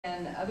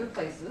and other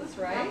places,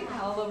 right?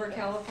 All over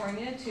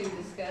California to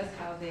discuss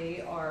how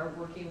they are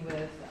working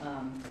with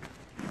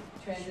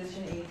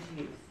transition age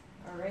youth.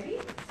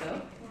 Alrighty,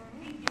 so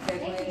you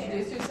guys want to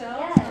introduce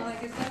yourselves? Yes. All that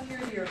good stuff here,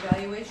 your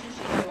evaluation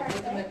sheet, we'll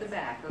put them at the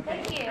back,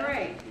 okay? Thank you.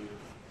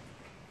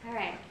 All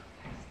right.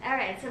 All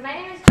right, so my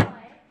name is Joy.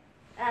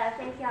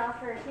 Thank y'all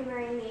for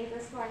humoring me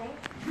this morning.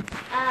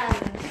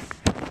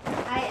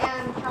 I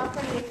am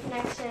California Youth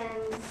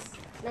Connection's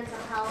mental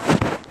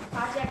health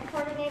project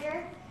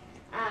coordinator.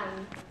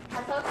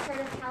 Have folks heard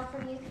of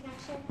California Youth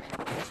Connection?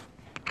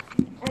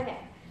 Okay.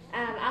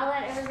 I'll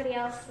let everybody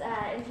else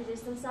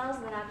introduce themselves,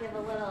 and then I'll give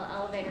a little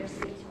elevator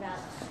speech about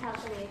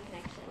California Youth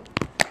Connection.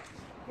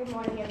 Good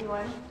morning,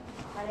 everyone.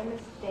 My name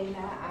is Dana.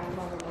 I'm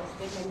on the No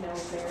Stigma No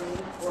Barriers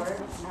board,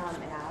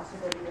 and I also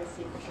go to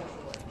USC for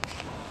social work.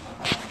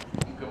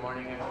 Good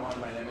morning, everyone.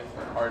 My name is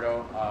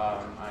Ricardo.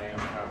 I am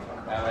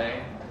from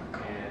LA,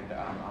 and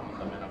I'm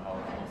the mental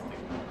health No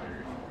Stigma No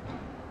Barriers.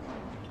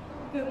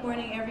 Good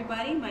morning,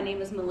 everybody. My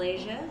name is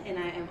Malaysia, and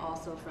I am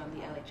also from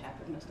the LA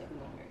chapter of No Stigma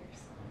No Barriers.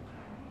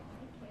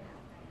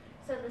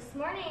 So this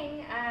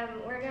morning,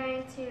 we're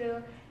going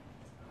to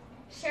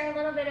share a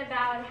little bit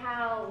about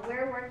how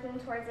we're working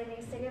towards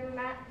ending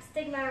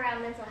stigma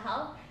around mental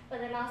health, but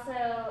then also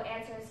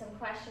answer some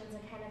questions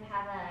and kind of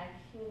have a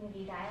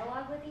community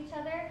dialogue with each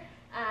other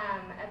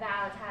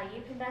about how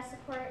you can best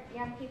support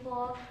young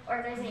people, or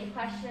if there's any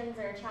questions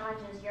or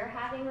challenges you're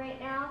having right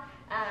now,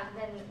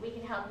 then we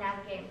can help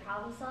navigate and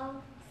problem solve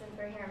since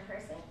we're here in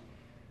person.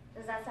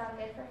 Does that sound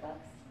good for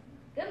folks?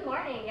 Good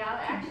morning, y'all.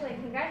 Actually,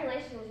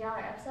 congratulations, y'all are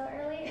up so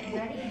early and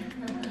ready.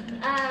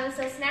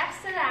 So snaps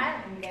to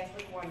that. You guys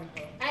look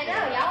wonderful. I know,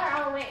 y'all are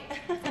all awake.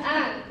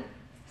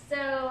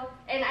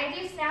 And I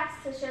do snaps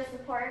to show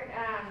support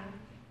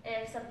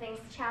if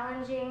something's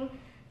challenging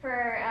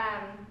for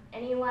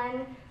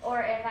anyone,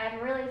 or if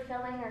I'm really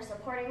feeling or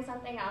supporting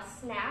something, I'll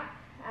snap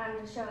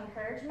to show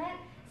encouragement.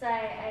 So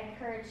I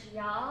encourage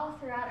y'all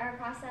throughout our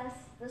process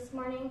this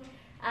morning.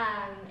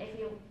 If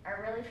you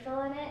are really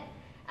feeling it,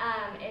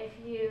 if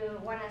you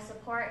want to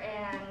support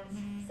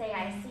and say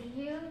I see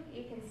you,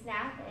 you can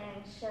snap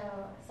and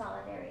show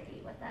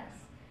solidarity with us.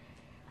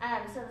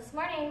 So this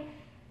morning,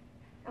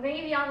 I'm going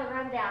to give you all the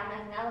rundown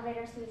of an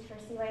elevator speech for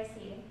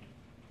CYC.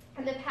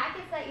 And the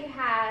packets that you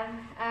have,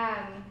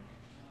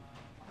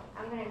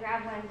 I'm going to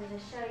grab one to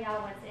just show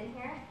y'all what's in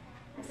here.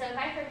 And so if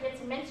I forget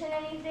to mention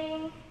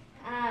anything,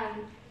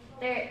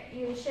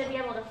 you should be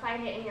able to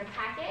find it in your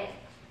packet.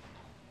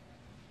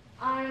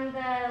 On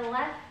the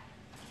left,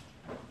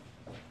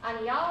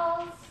 on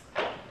y'all's,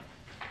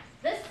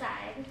 this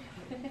side,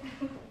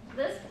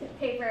 this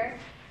paper,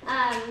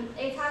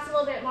 it talks a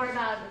little bit more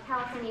about the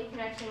California Youth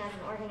Connection as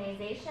an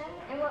organization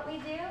and what we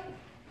do.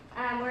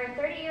 We're a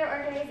 30-year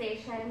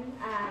organization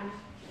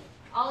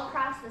all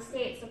across the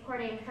state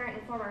supporting current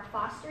and former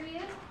foster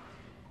youth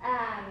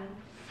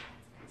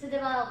to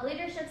develop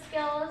leadership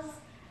skills.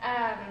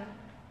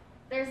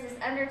 There's this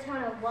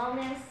undertone of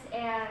wellness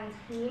and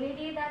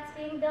community that's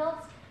being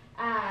built.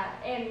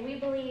 And we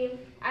believe,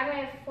 I'm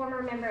a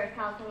former member of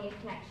California Youth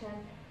Connection,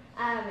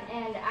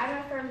 and I'm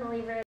a firm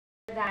believer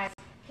that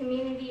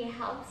community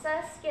helps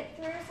us get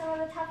through some of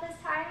the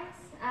toughest times,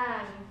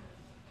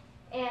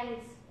 and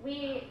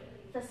we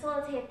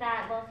facilitate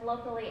that both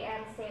locally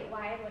and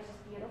statewide, which is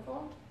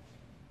beautiful.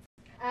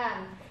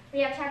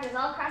 We have chapters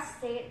all across the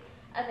state,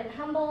 up in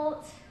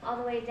Humboldt, all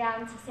the way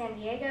down to San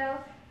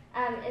Diego.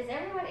 Is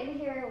everyone in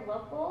here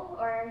local,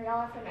 or y'all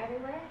are from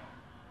everywhere?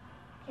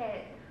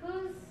 Okay,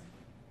 who's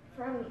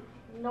from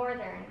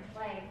Northern?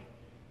 Like,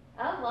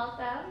 oh,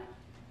 welcome.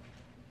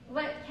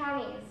 What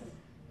counties?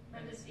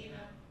 Mendocino.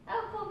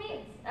 Oh, cool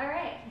beans. All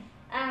right.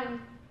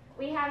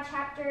 We have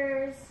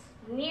chapters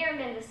near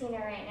Mendocino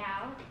right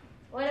now.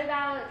 What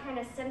about kind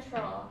of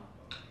central?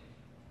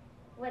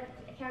 What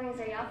counties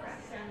are y'all from?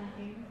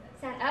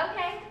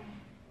 Okay.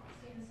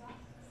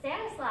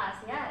 Stanislaus,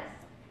 yes.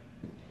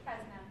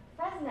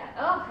 Fresno.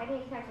 Oh, I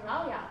didn't connect with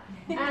all y'all.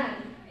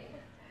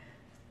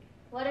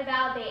 What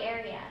about Bay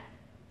Area?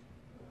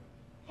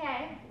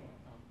 Okay.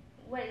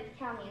 What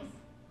counties?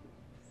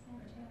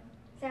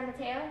 San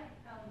Mateo?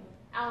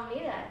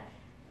 Alameda.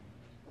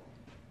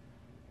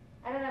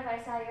 I don't know if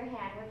I saw your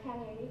hand. What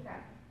county are you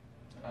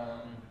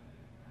from?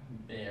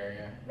 Bay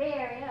Area. Bay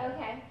Area,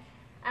 okay.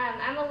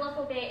 I'm a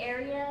local Bay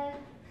Area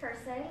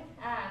person.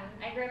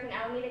 I grew up in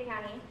Alameda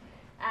County,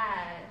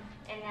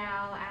 and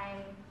now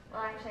I'm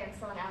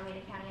still in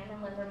Alameda County. I'm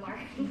in Livermore.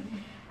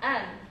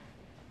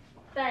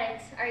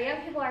 But our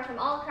young people are from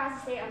all across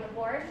the state on the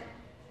board.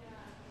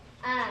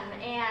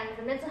 And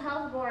the Mental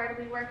Health Board,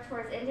 we work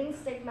towards ending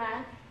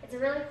stigma. It's a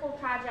really cool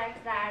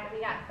project that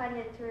we got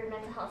funded through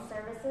Mental Health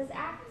Services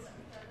Act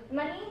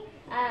money.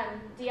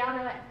 Do y'all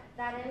know what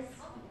that is?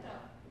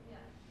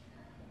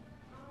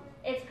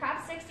 It's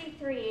Prop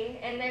 63,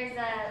 and there's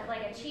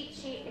a cheat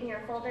sheet in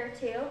your folder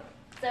too.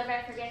 So if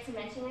I forget to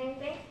mention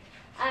anything.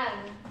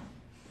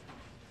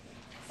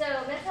 So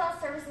Mental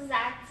Health Services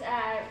Act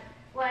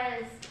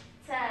was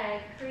to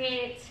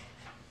create,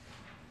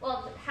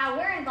 well, how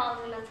we're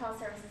involved in the Mental Health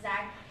Services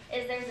Act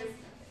is there's this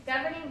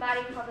governing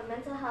body called the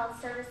Mental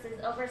Health Services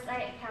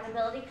Oversight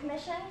Accountability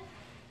Commission.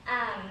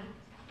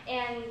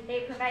 And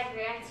they provide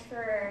grants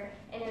for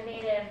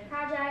innovative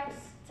projects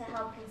to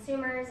help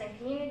consumers and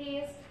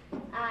communities.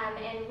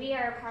 And we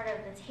are part of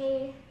the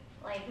TAY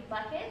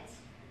bucket.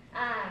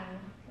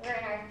 We're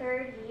in our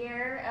 3rd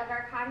year of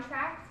our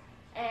contract,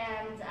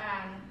 and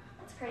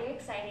it's pretty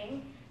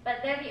exciting.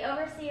 But they're the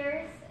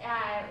overseers.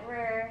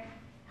 We're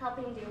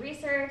helping do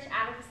research,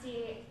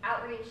 advocacy,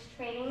 outreach,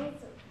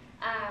 trainings.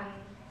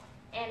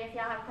 And if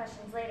y'all have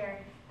questions later,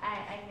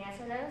 I can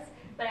answer those.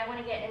 But I want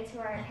to get into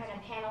our kind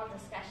of panel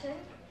discussion.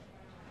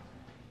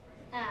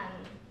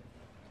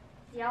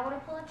 Do y'all want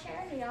to pull a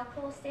chair? Do y'all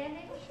cool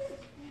standing?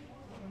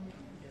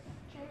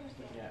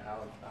 Yeah,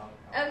 I'll.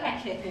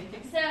 Okay.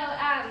 So,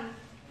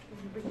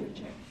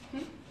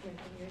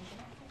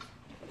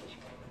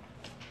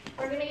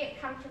 we're going to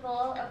get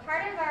comfortable. A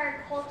part of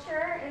our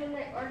culture in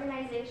the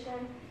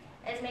organization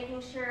is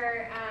making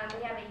sure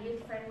we have a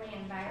youth-friendly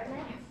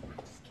environment.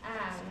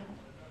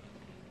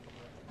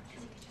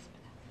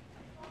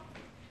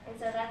 And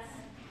so that's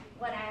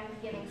what I'm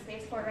giving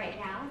space for right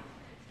now.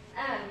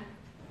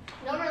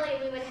 Normally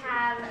we would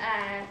have,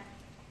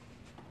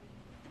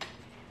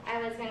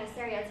 I was going to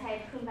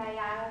stereotype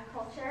kumbaya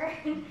culture.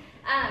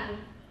 I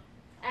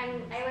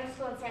went to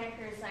school in Santa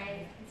Cruz, so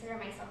I consider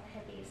myself a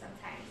hippie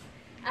sometimes.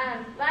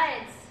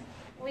 But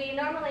we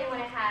normally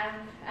want to have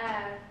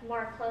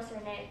more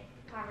closer-knit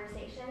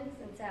conversations,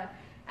 and so,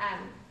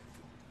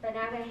 but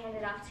now I'm going to hand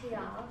it off to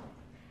y'all.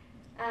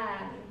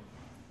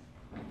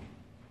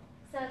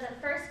 So the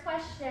first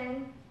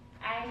question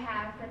I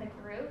have for the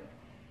group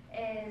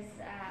is,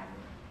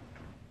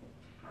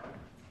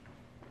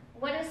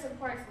 what does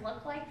supports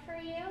look like for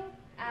you?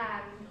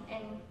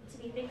 And to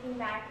be thinking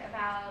back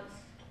about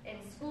in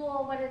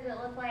school, what did it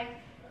look like,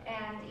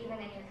 and even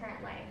in your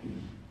current life?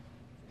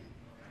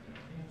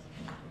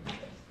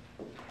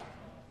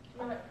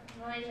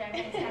 Malaysia, I'm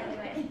going to tell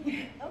you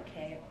it.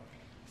 Okay.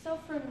 So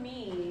for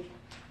me,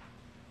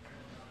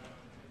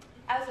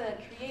 as a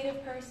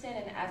creative person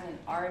and as an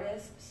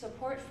artist,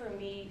 support for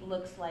me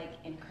looks like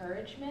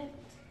encouragement.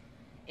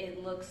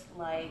 It looks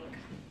like,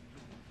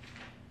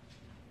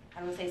 I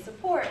don't want to say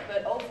support,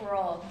 but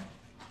overall,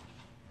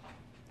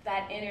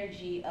 that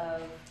energy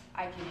of,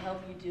 I can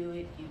help you do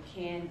it, you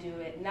can do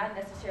it, not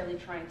necessarily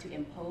trying to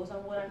impose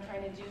on what I'm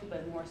trying to do,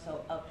 but more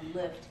so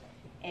uplift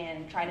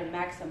and try to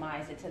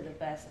maximize it to the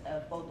best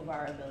of both of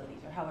our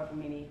abilities, or however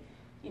many,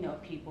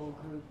 people,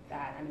 group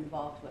that I'm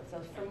involved with.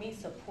 So for me,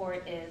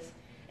 support is,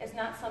 it's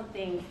not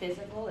something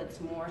physical, it's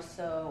more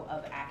so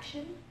of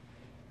action.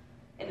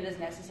 And it doesn't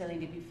necessarily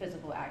need to be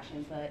physical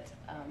action, but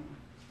I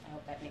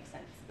hope that makes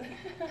sense.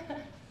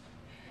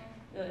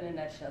 In a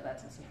nutshell,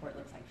 that's what support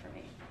looks like for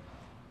me.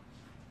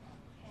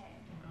 Okay,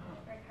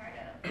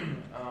 Ricardo.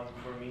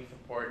 For me,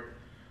 support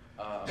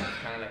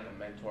kind of like a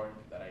mentor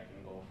that I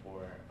can go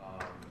for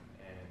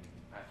and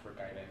ask for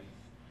guidance.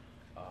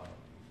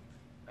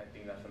 I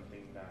think that's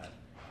something that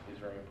is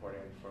very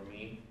important for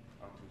me.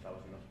 Since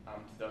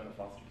I'm still in the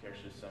foster care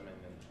system, and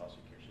in the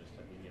foster care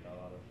system, you need a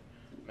lot of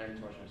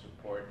mentors and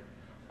support,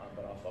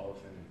 but also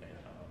in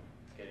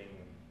getting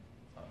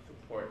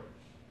support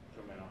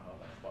through mental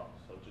health as well.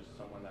 So just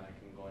someone that I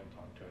can go and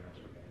talk to and ask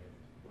for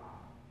guidance.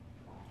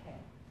 Okay.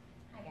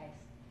 Hi guys.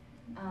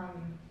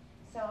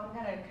 So I'm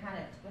gonna kind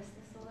of twist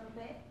this a little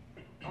bit,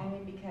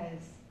 only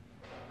because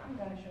I'm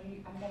gonna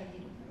be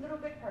a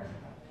little bit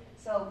personal.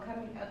 So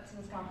coming up to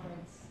this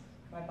conference,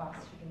 my boss,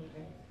 she can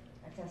even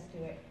attest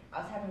to it,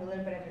 I was having a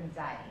little bit of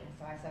anxiety.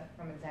 So I suffered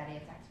from anxiety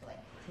attacks for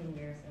like 10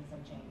 years and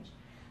some change.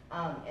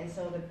 And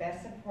so the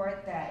best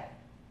support that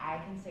I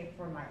can say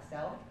for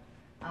myself,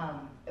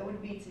 it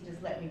would be to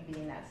just let me be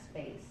in that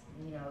space.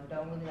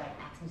 Don't really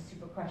ask me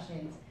super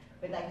questions,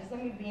 but just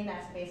let me be in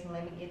that space and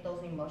let me get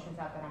those emotions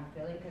out that I'm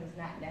feeling, because it's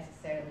not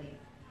necessarily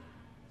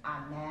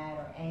I'm mad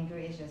or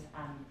angry, it's just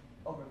I'm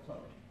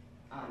overflowed.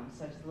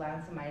 So just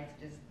allowing somebody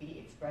to just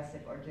be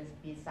expressive or just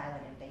be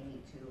silent if they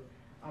need to.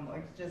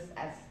 Or just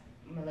as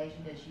Malaysia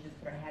did, she just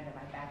put her hand on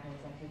my back and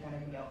was like, you're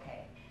gonna be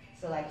okay.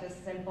 So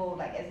just simple,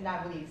 it's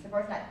not really,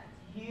 support's not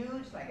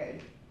huge, a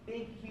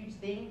big, huge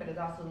thing, but it's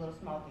also little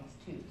small things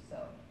too, so.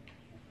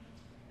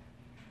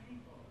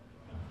 Thank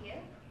you.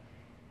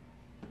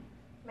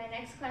 My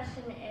next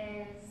question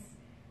is,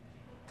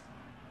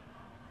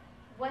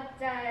 what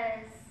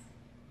does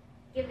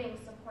giving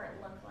support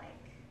look like?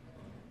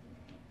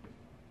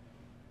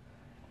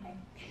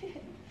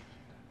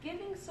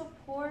 Giving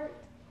support,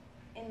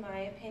 in my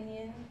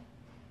opinion,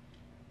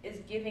 is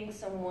giving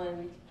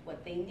someone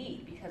what they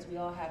need, because we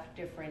all have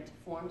different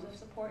forms of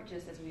support,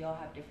 just as we all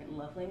have different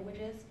love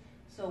languages.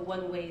 So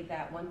one way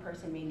that one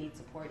person may need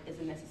support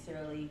isn't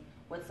necessarily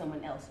what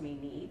someone else may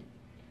need.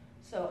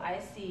 So I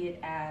see it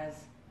as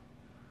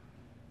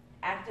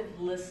active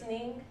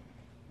listening,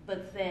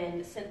 but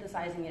then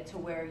synthesizing it to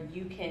where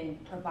you can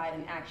provide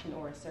an action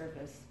or a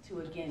service to,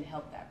 again,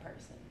 help that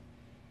person.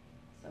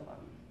 So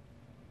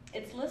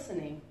it's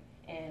listening,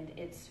 and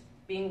it's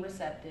being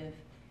receptive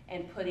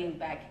and putting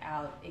back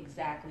out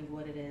exactly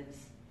what it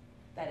is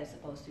that is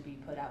supposed to be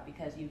put out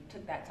because you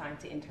took that time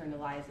to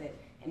internalize it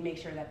and make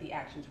sure that the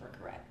actions were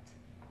correct?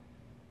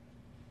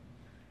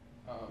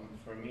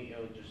 For me, it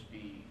would just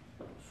be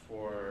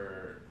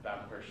for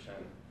that person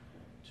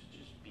to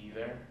just be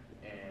there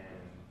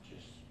and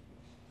just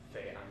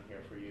say, I'm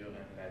here for you,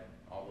 and let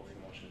all those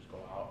emotions go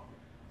out.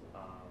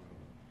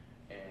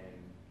 And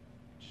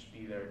just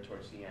be there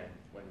towards the end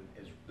when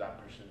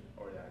that person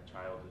or that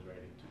child is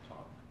ready to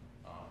talk.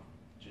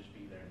 Just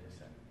be there and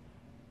listen.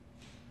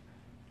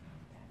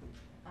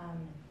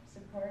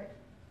 Support,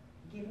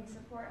 giving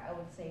support, I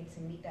would say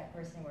to meet that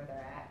person where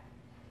they're at.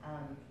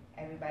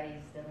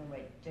 Everybody's dealing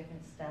with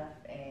different stuff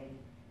and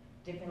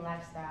different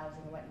lifestyles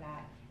and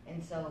whatnot.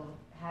 And so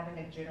having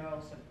a general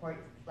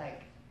support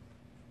like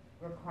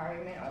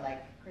requirement or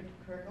like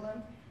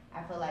curriculum,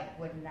 I feel like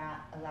would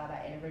not allow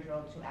that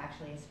individual to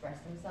actually express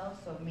themselves.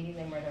 So meeting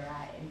them where they're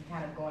at and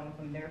kind of going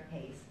from their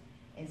pace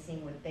and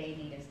seeing what they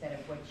need instead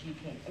of what you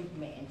can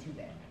implement into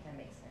them, if that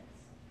makes sense.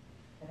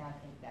 But I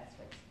think that's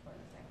what support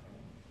is like for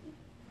me.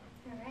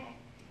 All right.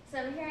 So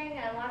I'm hearing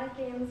a lot of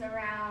things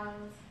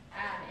around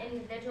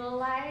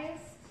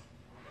individualized.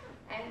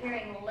 I'm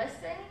hearing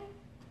listen,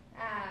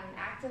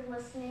 active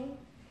listening.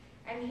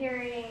 I'm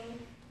hearing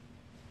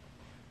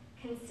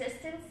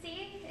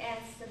consistency and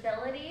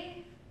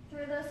stability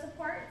through those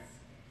supports.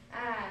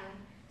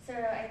 So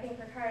I think,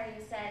 Ricardo,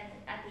 you said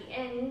at the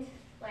end,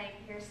 like,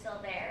 you're still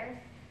there.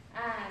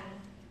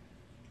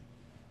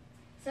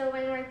 So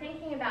when we're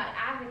thinking about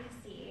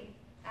advocacy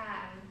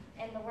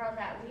in the world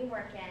that we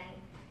work in,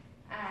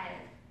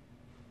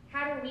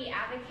 how do we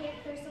advocate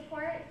for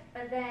support?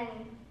 But then,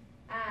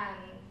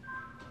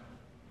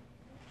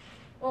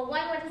 well,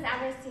 one, what does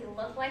advocacy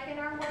look like in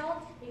our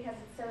world? Because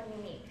it's so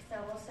unique. So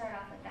we'll start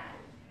off with that.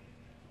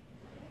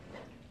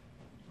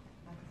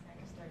 I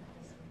can start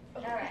this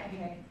one. All right.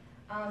 Okay.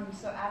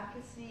 So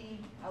advocacy,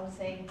 I would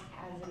say,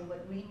 as in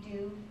what we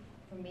do,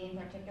 for me in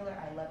particular,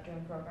 I love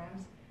doing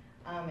programs.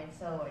 And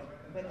so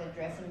with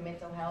addressing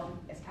mental health,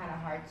 it's kind of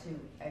hard to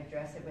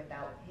address it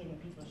without hitting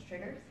people's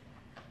triggers.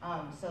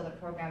 So the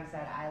programs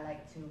that I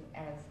like to,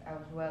 as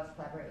well as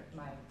collaborate with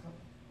my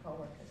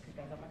co-workers, because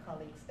you guys are my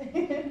colleagues.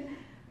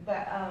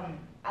 But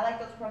I like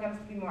those programs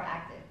to be more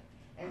active.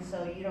 And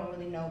so you don't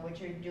really know what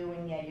you're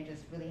doing yet, you're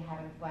just really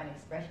having fun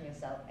expressing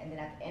yourself. And then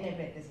at the end of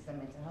it, this is a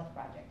mental health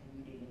project and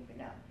you didn't even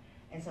know.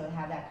 And so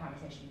have that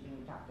conversation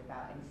being talked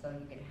about, and so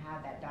you can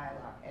have that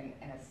dialogue and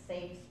a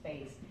safe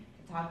space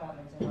to talk about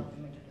mental health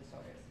and mental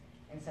disorders.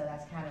 And so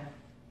that's kind of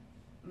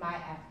my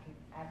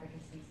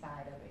advocacy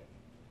side of it.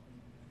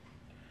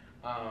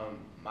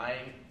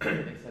 Mine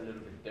is a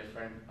little bit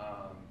different.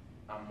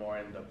 I'm more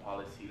in the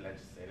policy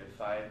legislative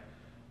side.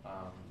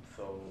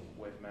 So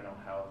with mental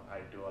health,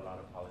 I do a lot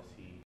of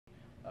policy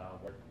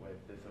work with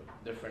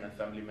different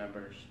assembly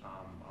members.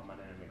 I'm on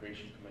an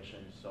immigration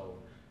commission, so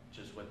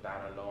just with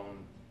that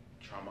alone,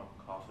 trauma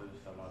causes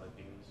a lot of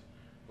things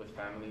with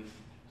families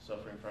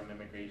suffering from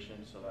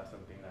immigration, so that's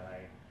something that I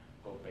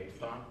go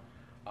based on.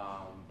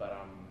 But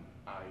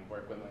I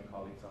work with my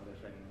colleagues on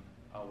different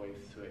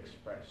ways to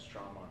express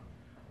trauma.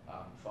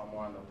 So I'm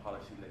more on the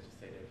policy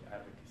legislative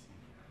advocacy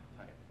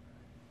type.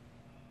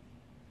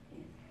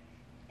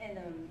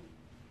 And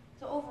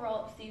so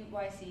overall,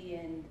 CYC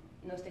and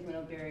No Stigma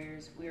No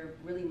Barriers, we're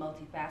really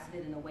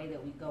multifaceted in the way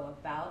that we go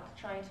about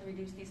trying to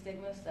reduce these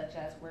stigmas, such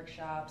as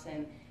workshops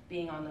and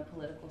being on the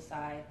political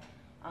side.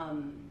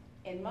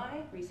 In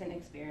my recent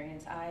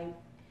experience, I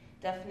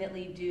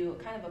definitely do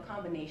kind of a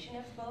combination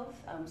of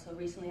both. So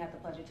recently I had the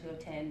pleasure to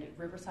attend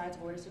Riverside's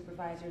Board of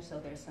Supervisors, so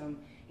there's some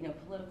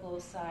political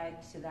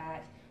side to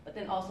that, but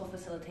then also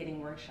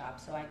facilitating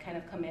workshops. So I kind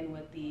of come in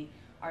with the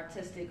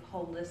artistic,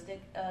 holistic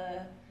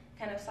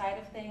kind of side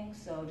of things.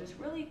 So just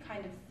really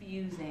kind of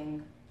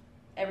fusing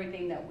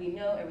everything that we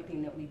know,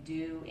 everything that we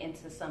do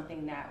into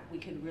something that we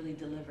could really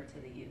deliver to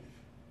the youth.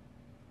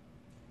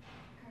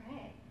 All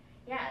right.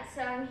 Yeah,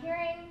 so I'm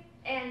hearing,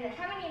 and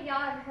how many of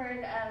y'all have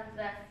heard of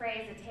the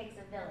phrase, it takes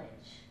a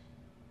village?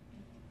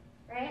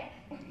 Right?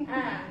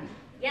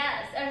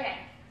 Yes, okay.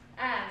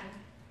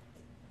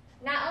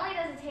 Not only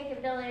does it take a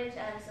village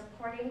of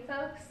supporting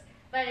folks,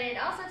 but it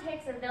also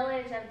takes a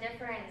village of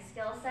different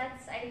skill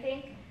sets, I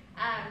think,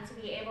 to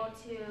be able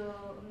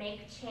to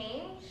make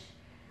change.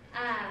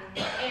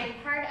 And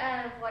part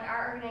of what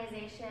our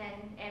organization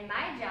and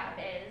my job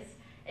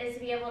is to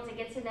be able to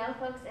get to know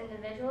folks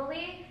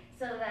individually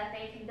so that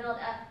they can build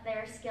up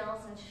their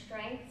skills and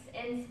strengths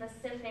in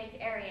specific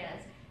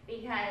areas.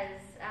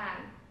 Because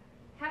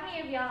how many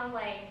of y'all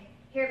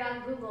hear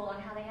about Google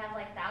and how they have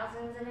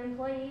thousands of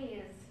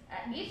employees?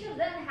 Each of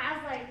them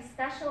has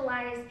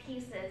specialized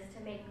pieces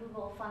to make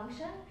Google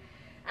function.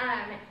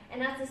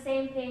 And that's the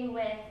same thing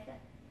with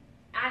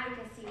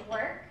advocacy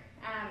work.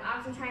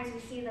 Oftentimes we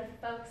see the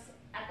folks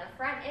at the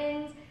front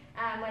end,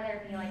 whether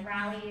it be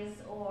rallies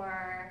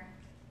or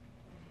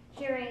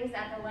hearings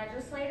at the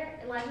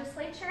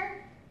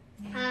legislature.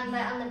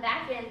 But on the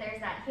back end,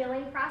 there's that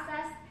healing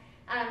process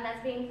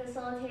that's being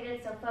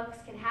facilitated so folks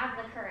can have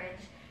the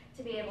courage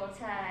to be able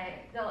to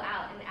go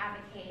out and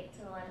advocate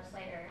to the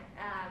legislator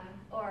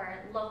or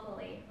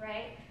locally,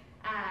 right?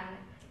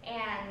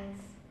 And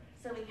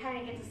so we kind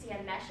of get to see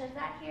a mesh of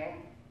that here.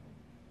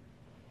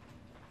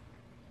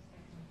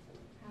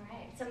 All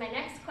right, so my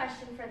next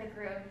question for the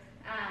group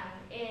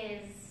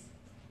is,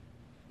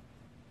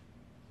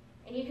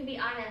 and you can be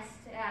honest,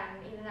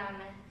 even though I'm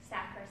a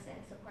staff person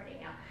supporting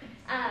you.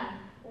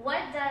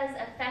 What does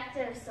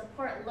effective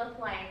support look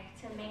like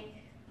to make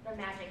the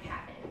magic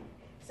happen?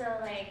 So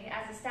like,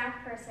 as a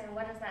staff person,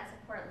 what does that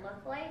support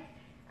look like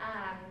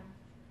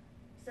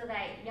so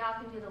that y'all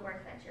can do the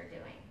work that you're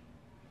doing?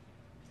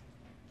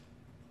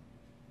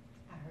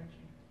 I heard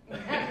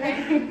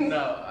you.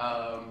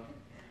 No,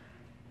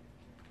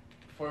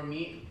 for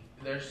me,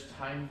 there's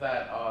times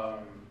that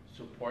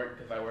support,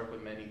 because I work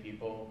with many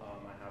people. I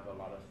have a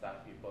lot of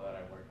staff people that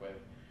I work with,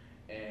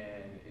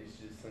 and it's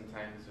just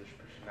sometimes there's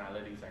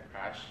personalities that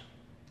crash,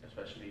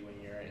 especially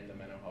when you're in the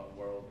mental health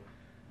world.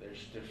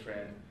 There's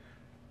different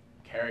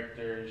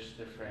characters,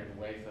 different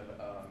ways of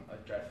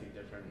addressing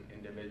different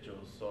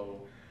individuals.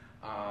 So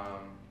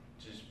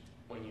just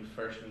when you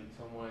first meet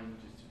someone,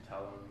 just to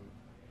tell them,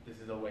 this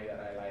is a way that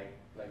I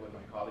like with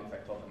my colleagues, I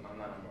told them I'm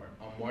not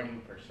a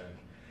morning person,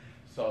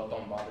 so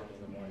don't bother me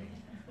in the morning,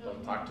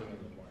 don't talk to me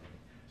in the morning.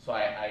 So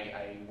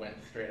I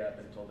went straight up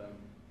and told them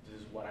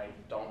this is what I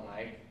don't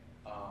like,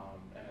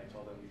 and I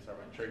told them these are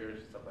my triggers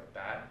and stuff like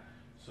that.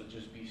 So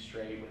just be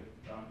straight with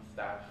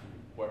staff,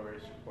 whoever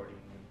is supporting you.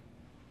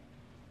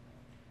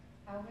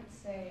 I would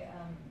say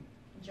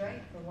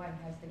Joy, for one,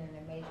 has done an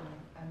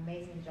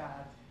amazing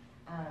job.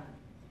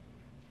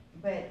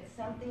 But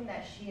something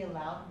that she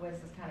allowed was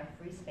this kind of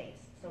free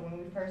space. So when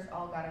we first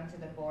all got into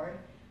the board,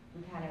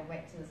 we kind of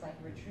went to this like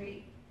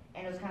retreat,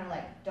 and it was kind of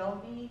like,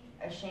 don't be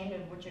ashamed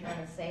of what you're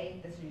gonna say.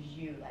 This is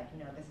you, like,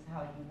 you know, this is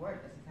how you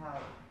work. This is how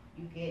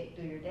you get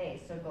through your day.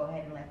 So go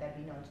ahead and let that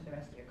be known to the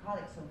rest of your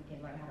colleagues, so we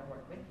can learn how to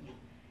work with you.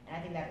 And I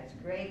think that is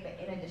great. But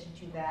in addition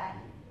to that,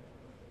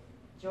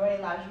 Joy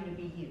allows you to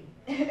be you,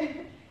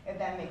 if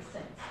that makes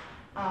sense,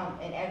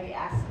 in every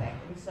aspect.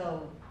 And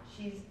so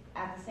she's,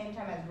 at the same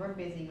time as we're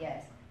busy,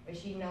 yes, but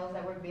she knows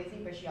that we're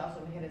busy, but she also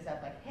hit us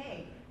up like,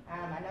 hey,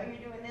 I know you're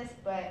doing this,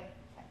 but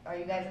are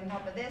you guys on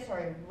top of this,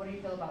 or what do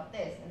you feel about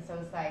this? And so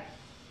it's like,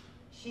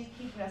 she's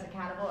keeping us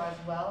accountable as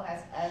well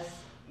as us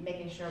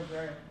making sure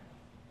we're,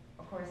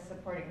 of course,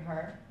 supporting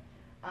her.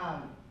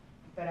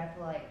 But I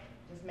feel like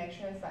just make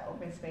sure it's that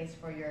open space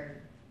for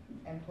your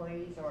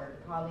employees or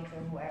colleagues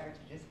or whoever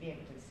to just be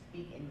able to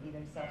speak and be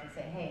themselves and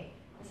say, hey,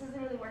 this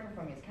isn't really working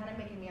for me. It's kind of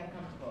making me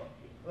uncomfortable,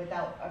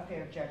 without a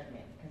fear of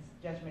judgment, because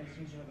judgment is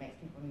usually what makes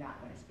people not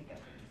want to speak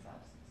up for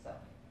themselves. So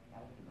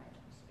that would be my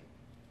philosophy.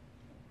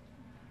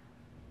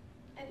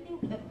 I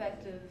think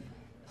effective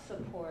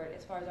support,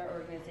 as far as our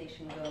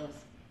organization goes,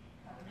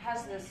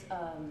 has this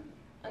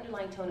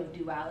underlying tone of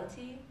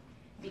duality,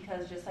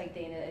 because just like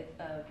Dana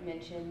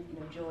mentioned, you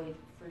know, Joy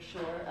for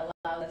sure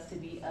allows us to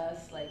be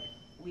us. Like,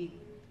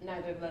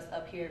 neither of us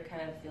up here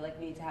kind of feel like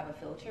we need to have a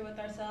filter with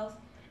ourselves,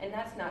 and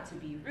that's not to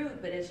be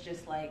rude, but it's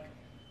just like,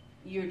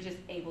 you're just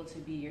able to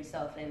be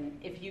yourself. And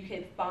if you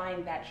could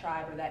find that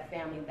tribe or that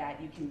family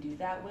that you can do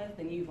that with,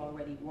 then you've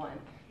already won.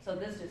 So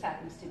this just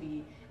happens to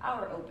be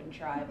our open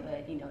tribe,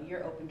 but you know,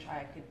 your open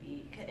tribe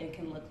it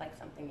can look like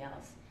something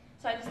else.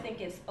 So I just think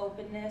it's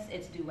openness,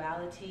 it's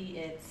duality,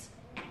 it's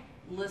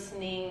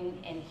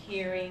listening and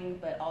hearing,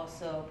 but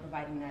also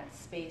providing that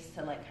space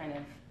to like kind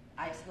of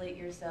isolate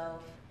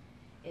yourself.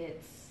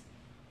 It's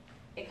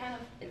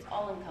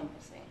all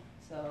encompassing.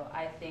 So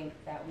I think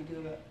that we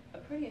do a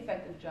pretty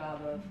effective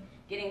job of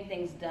getting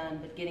things done,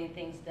 but getting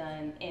things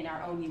done in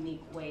our own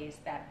unique ways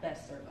that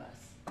best serve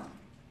us. Yeah.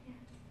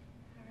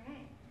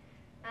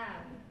 All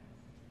right.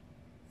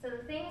 So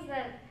the things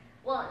that,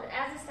 well,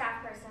 as a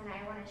staff person,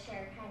 I want to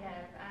share kind of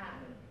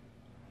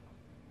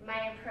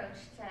my approach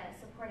to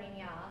supporting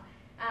y'all.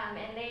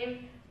 And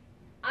they've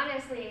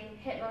honestly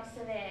hit most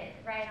of it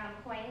right on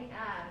point.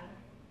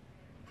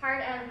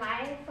 Part of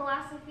my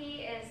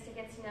philosophy is to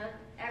get to know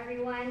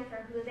everyone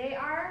for who they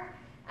are.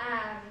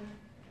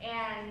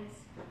 And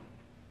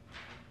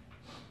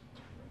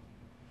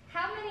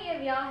how many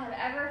of y'all have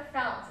ever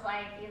felt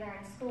like, either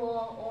in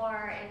school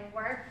or in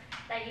work,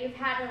 that you've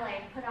had to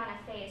like put on a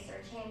face or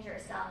change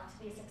yourself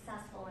to be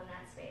successful in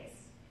that space?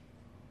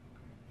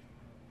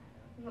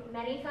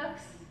 Many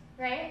folks,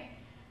 right?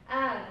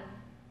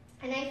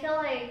 And I feel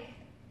like,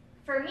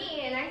 for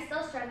me, and I'm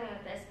still struggling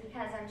with this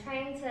because I'm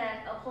trying to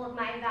uphold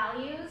my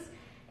values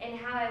in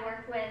how I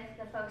work with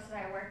the folks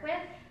that I work with,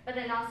 but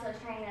then also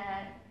trying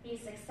to be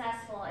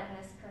successful in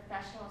this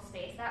professional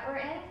space that we're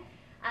in.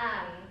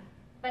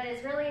 But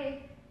it's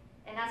really,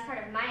 and that's part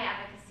of my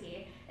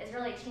advocacy, is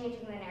really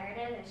changing the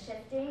narrative and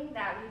shifting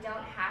that we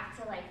don't have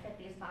to like fit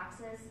these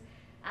boxes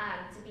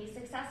to be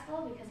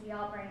successful, because we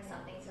all bring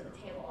something to the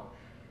table.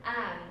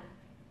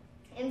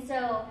 And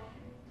so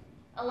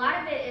a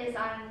lot of it is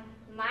on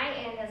my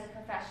end as a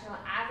professional,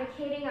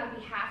 advocating on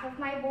behalf of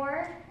my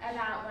board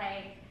about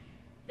like,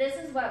 this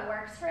is what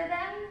works for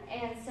them,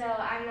 and so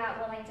I'm not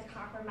willing to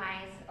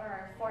compromise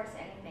or force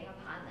anything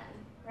upon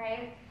them,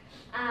 right?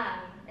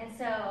 And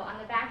so on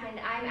the back end,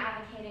 I'm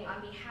advocating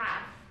on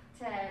behalf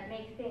to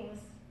make things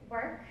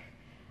work,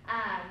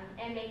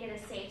 and make it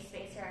a safe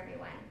space for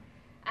everyone.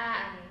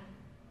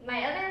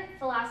 My other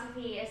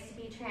philosophy is to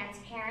be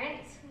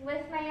transparent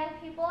with my young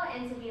people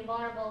and to be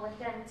vulnerable with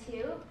them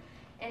too.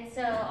 And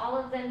so all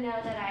of them know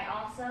that I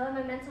also am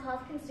a mental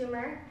health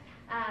consumer.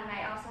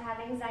 I also have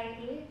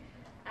anxiety.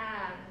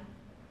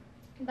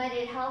 But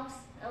it helps,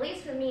 at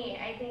least for me,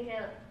 I think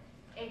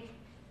it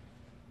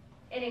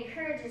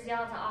encourages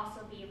y'all to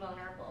also be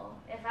vulnerable.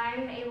 If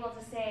I'm able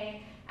to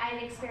say,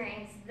 I've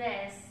experienced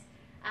this,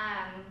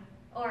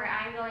 or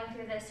I'm going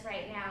through this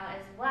right now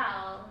as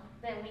well,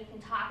 then we can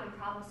talk and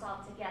problem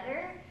solve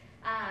together,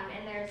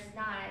 and there's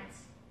not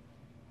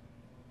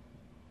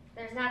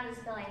this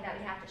feeling that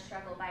we have to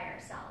struggle by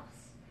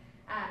ourselves,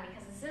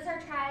 because this is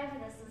our tribe,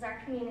 this is our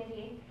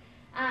community.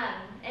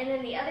 And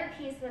then the other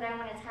piece that I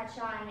want to touch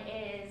on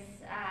is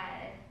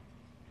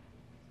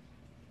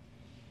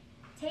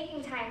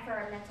taking time for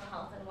our mental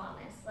health and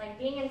wellness, like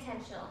being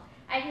intentional.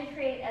 I can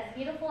create as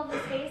beautiful of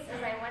a space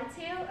as I want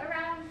to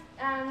around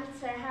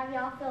to have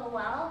y'all feel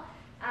well,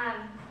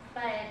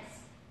 but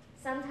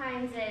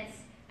sometimes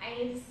I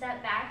need to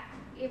step back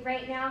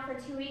right now for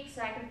 2 weeks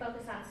so I can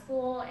focus on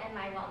school and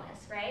my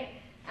wellness, right?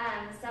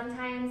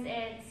 Sometimes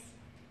it's,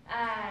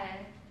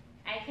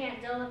 I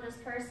can't deal with this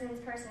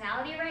person's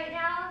personality right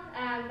now,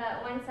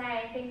 but once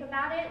I think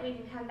about it, we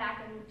can come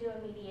back and do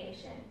a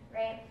mediation,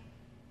 right?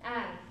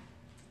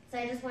 So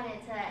I just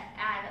wanted to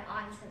add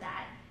on to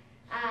that.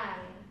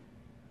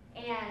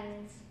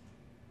 And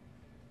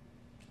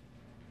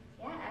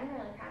yeah, I'm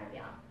really proud of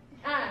y'all.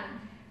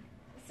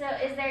 So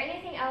is there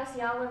anything else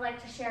y'all would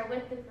like to share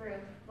with the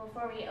group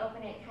before we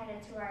open it kind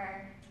of to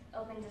our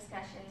open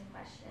discussion,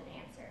 question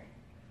and answer?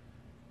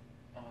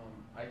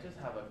 I just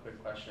have a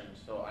quick question.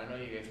 So I know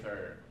you guys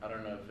are, I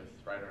don't know if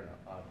it's right or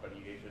not, but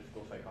you guys are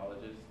school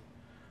psychologists.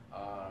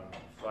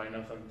 So I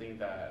know something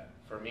that,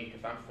 for me,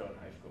 because I'm still in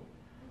high school,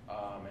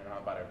 and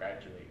I'm about to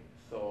graduate.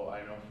 So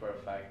I know for a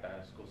fact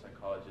that school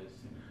psychologists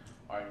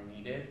are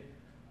needed,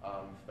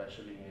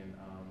 especially in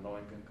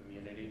low-income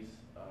communities.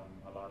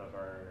 A lot of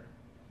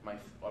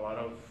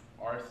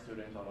our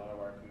students, a lot of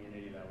our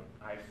community that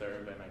I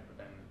serve and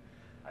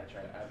I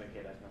try to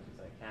advocate as much as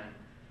I can.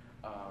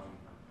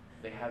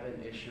 They have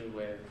an issue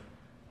with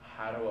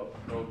how to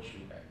approach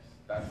you guys.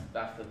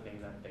 That's the thing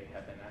that they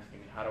have been asking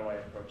me. How do I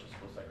approach a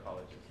school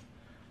psychologist?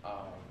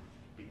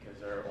 Because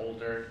they're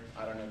older.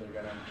 I don't know if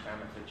they're gonna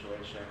understand the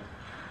situation.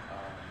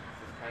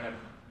 It's kind of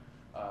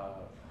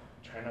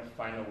trying to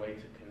find a way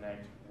to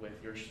connect with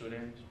your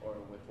students or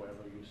with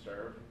whoever you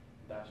serve.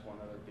 That's one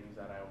of the things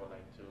that I would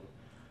like to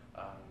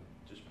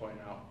just point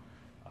out,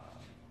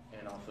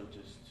 and also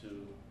just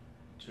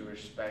to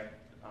respect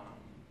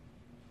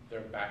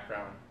their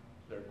background,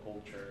 their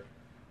culture,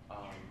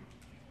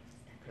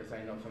 because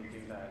I know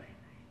something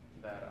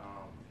that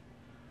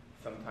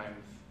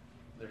sometimes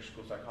there's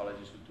school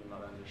psychologists who do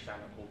not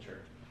understand the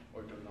culture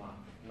or do not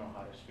know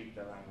how to speak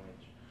the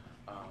language.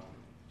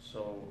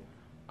 So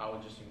I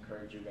would just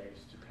encourage you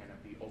guys to kind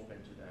of be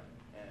open to them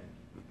and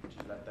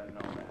just let them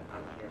know that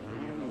I'm here for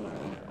you no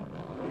matter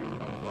where you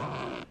come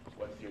from,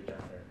 what's your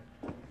gender.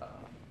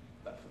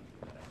 That's something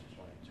that I just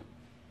wanted to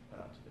put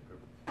out to the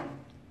group.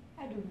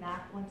 I do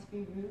not want to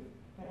be rude,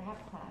 but I have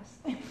class,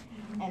 and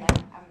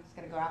I'm just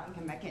gonna go out and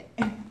come back in.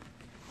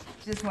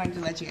 Just wanted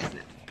to let you guys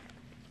know.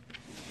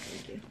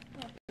 Thank you.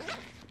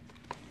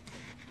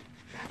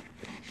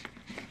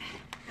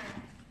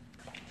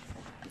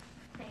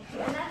 Thank you.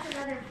 And that's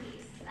another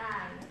piece,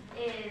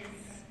 is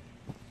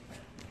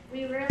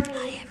we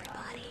really,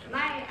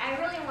 I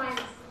really want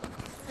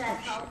to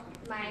help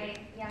my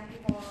young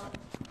people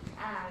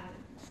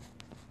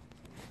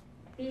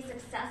be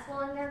successful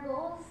in their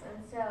goals,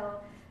 and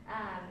so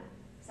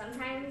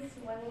sometimes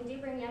when we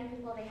do bring young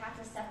people, they have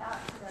to step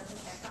out to go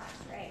take their class,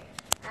 right?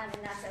 And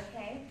that's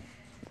okay.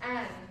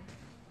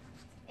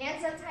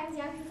 And sometimes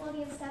young people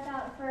need to step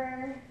out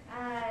for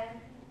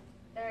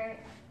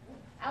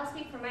I'll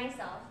speak for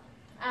myself.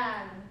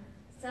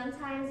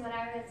 Sometimes when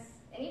I was,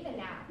 and even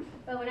now,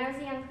 but when I was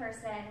a young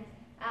person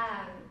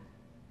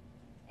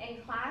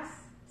in class,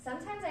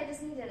 sometimes I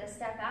just needed to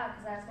step out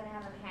because I was going to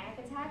have a panic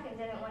attack and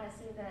didn't want to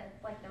see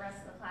the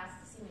rest of the class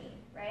to see me,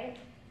 right?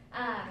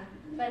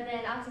 But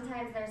then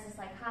oftentimes there's this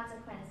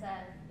consequence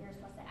of you're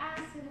supposed to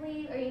ask to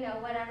leave or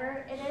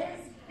whatever it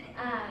is,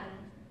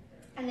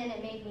 and then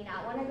it made me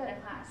not want to go to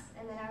class,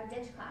 and then I would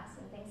ditch class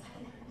and things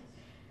like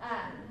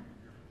that.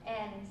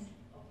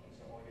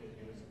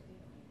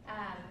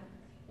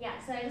 Yeah,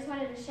 so I just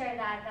wanted to share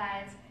that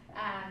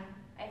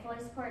I fully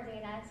support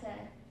Dana to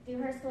do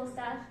her school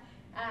stuff,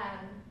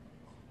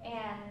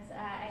 and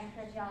I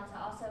encourage y'all to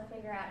also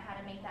figure out how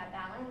to make that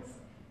balance.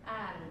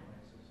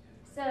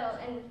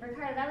 And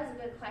Ricardo, that was a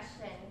good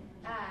question.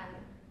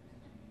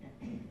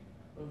 It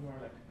was more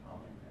like a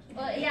comment.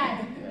 Well,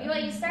 yeah,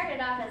 well, you started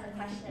off as a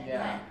question,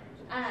 Yeah.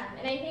 but,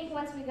 and I think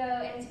once we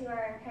go into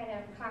our kind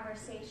of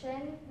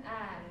conversation,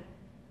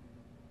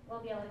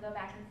 we'll be able to go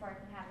back and forth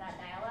and have that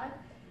dialogue.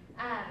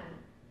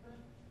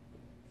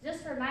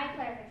 Just for my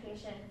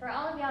clarification, for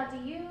all of y'all, do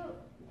you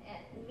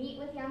meet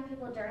with young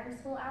people during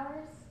school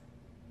hours?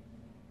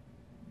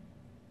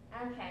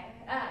 Okay.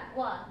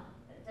 Well,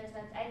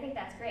 I think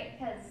that's great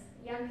because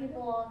young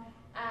people,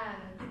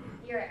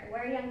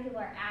 where young people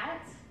are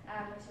at,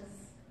 which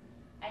is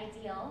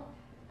ideal,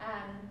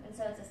 and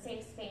so it's a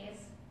safe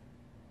space.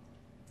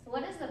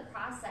 What is the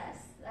process?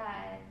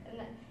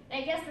 And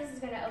I guess this is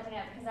going to open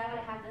up because I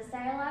want to have this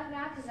dialogue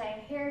now because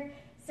I hear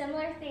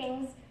similar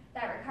things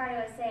that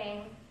Ricardo is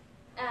saying.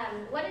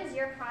 What is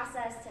your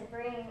process to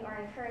bring or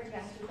encourage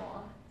young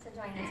people to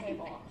join the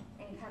table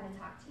and come and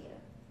talk to you?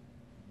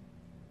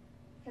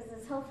 Because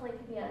this hopefully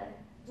could be a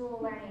dual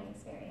learning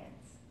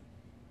experience.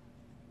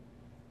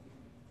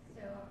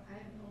 So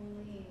I'm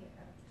only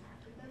a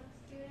practical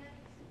student,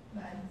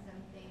 but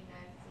something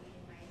I've seen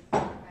my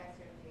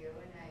supervisor do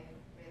and I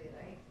really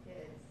liked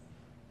is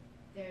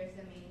there's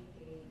a main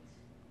gate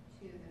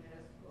to the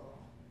middle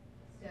school.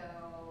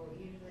 So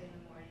usually in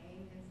the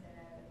morning, instead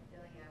of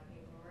filling out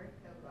paperwork,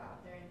 they'll go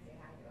out there and say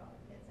hi to all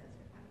the kids as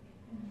they're coming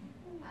in.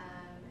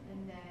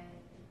 And then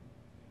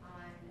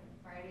on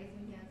Fridays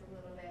when he has a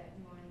little bit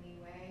more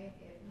leeway,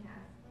 if he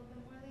has a little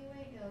bit more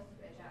leeway, he'll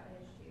switch out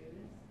his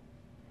shoes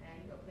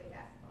and go play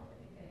basketball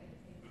with the kids.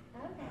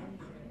 Okay. And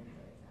he really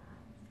enjoys that.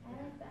 I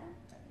like that.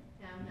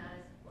 Now I'm not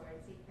a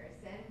sportsy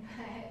person,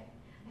 but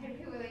I'd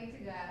be willing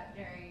to go out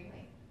during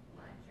like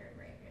lunch or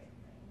break or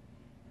something.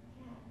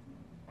 Yeah,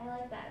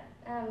 I like that.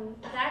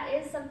 That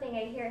is something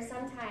I hear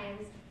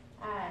sometimes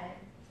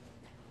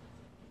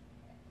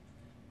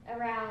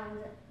around,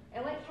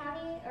 in what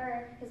county,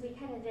 or, because we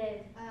kind of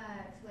did,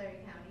 Tulare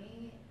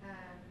County.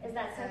 is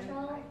that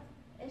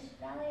Central-ish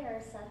Valley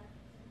or South?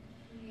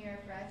 Near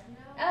Fresno.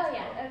 Oh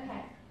yeah,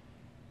 okay.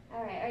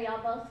 All right, are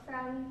y'all both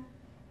from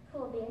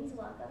Cool Beans?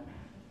 Welcome.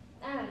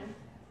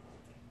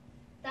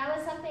 That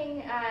was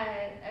something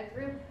a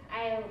group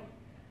I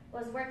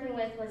was working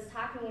with was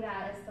talking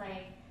about. Is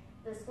like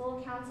the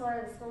school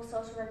counselor, the school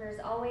social worker is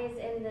always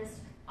in this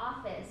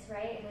office,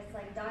 right? And it's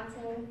like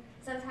daunting.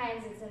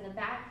 Sometimes it's in the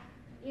back.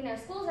 You know,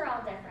 schools are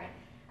all different.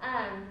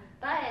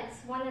 But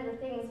one of the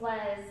things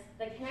was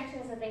the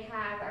connections that they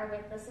have are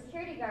with the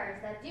security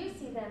guards that do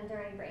see them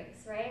during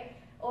breaks, right?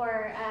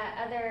 Or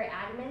other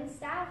admin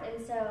staff.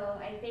 And so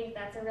I think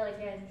that's a really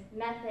good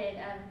method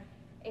of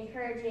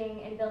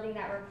encouraging and building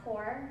that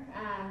rapport.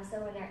 So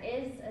when there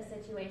is a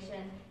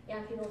situation,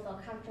 young people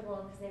feel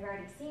comfortable because they've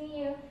already seen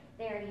you,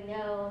 they already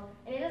know.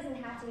 And it doesn't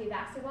have to be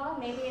basketball.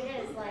 Maybe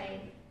it is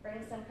like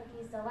bring some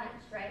cookies to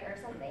lunch, right? Or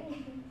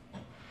something.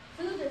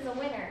 Food is a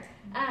winner.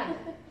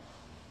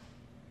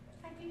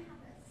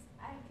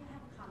 I can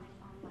have a comment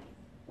on like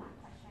that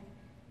question.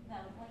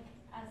 Though, like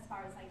as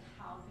far as like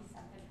how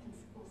receptive can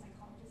school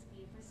psychologists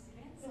be for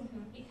students?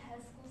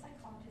 Because school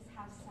psychologists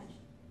have such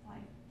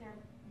like their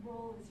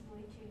role is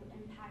really to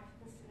impact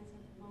the students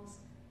with the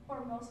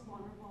most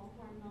vulnerable,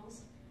 who are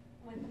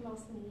with the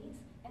most needs.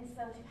 And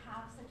so to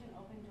have such an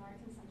open door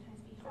can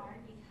sometimes be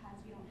hard because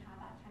we don't have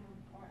that kind of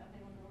support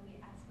availability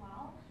as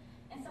well.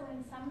 And so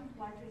in some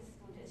larger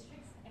school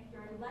districts, if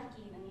you're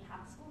lucky, then you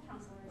have school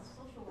counselors,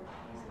 social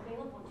workers who's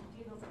available to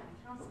do those kind of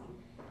counseling.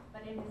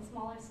 But in a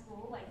smaller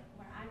school, like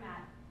where I'm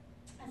at,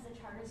 as a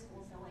charter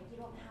school, so like you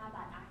don't have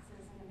that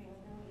access and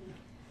availability.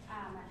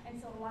 And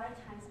so a lot of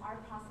times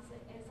our process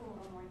is a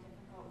little more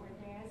difficult, where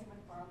there is a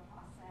referral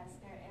process,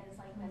 there is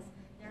like this,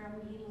 there are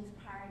meetings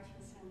prior to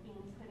a student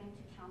being put into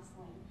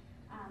counseling.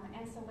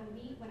 And so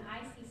when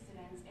I see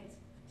students, it's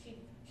to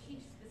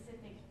teach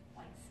specific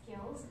like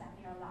skills that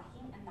they are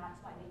lacking, and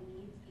that's why they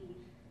need the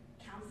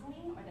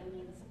counseling or they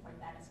need the support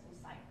that a school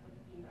psych would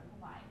be able to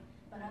provide.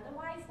 But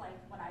otherwise, like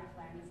what I've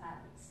learned is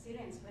that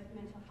students with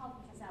mental health,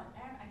 because out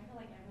there, I feel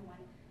like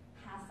everyone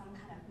has some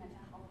kind of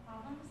mental health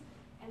problems,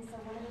 and so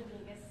one of the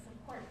biggest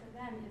support for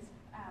them is,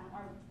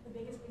 or the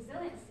biggest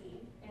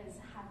resiliency is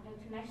having a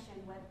connection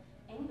with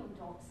any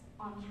adults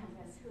on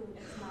campus who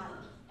is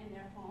not in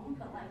their home,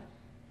 but like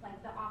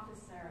the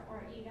officer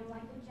or even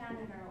like the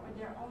janitor or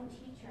their own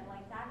teacher.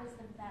 Like that is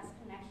the best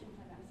connection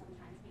for them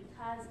sometimes,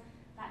 because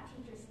that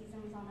teacher sees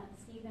them on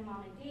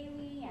a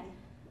daily, and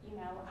you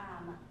know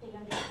they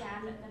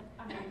understand that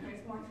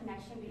there's more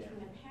connection between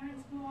the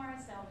parents more.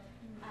 So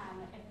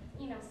if,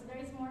 you know, so there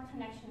is more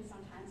connection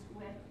sometimes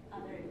with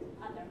other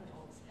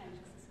adults than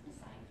just a school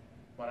psych.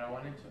 What I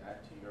wanted to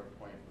add to your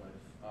point was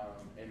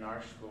in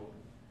our school,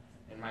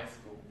 in my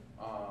school,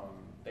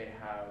 they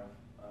have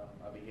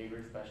a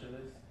behavior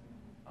specialist,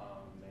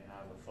 they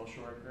have a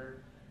social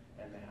worker,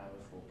 and they have a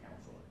school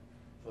counselor.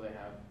 So they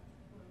have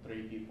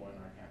 3 people in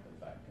our campus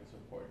that can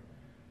support.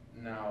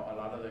 Now, a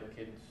lot of the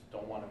kids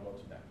don't want to go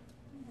to them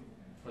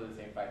for the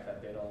same fact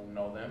that they don't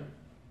know them,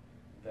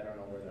 they don't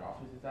know where their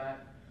office is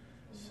at.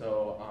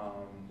 So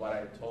what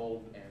I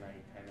told and I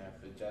kind of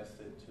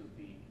suggested to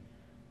the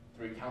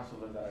 3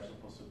 counselors that are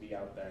supposed to be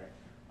out there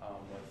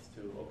was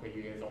to, okay,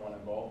 you guys don't want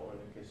to go, or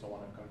the kids don't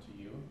want to come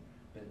to you,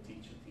 then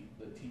teach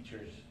the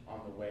teachers on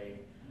the way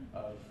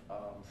of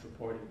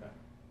supporting them.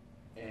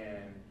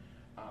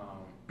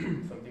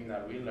 And something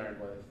that we learned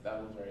was that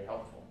was very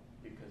helpful,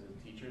 because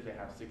the teachers, they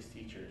have 6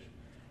 teachers,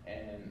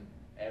 and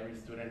every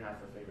student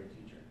has a favorite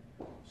teacher.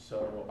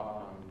 So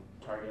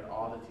target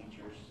all the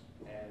teachers,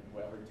 and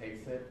whoever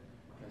takes it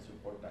can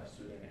support that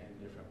student in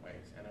different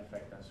ways and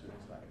affect that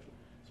student's life,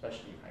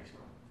 especially in high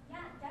school.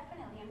 Yeah,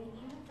 definitely. I mean,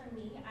 even for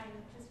me, I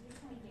just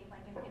recently gave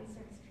like an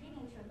in-service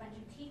training to a bunch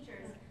of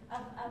teachers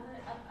of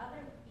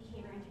other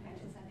behavior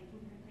interventions that they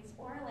can put in place,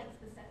 or like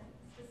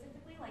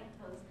specifically like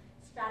those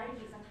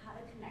strategies of how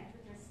to connect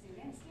with your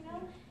students, you know,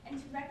 and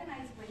to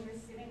recognize when your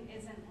student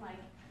isn't like,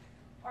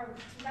 or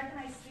to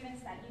recognize students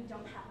that you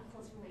don't have a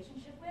close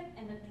relationship with,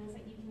 and the things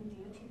that you can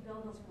do to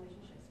build those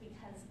relationships,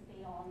 because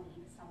they all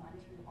need someone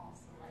to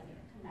also like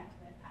connect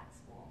with at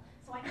school.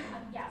 So I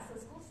yeah, so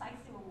school psychs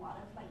do a lot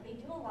of like,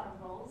 they do a lot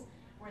of roles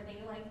where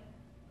they like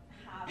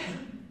have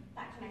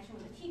that connection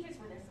with the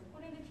teachers, where they're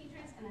supporting the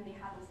teachers, and then they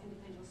have those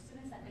individual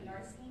students that they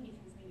are seeing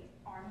because they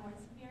are more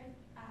severe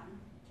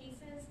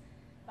cases.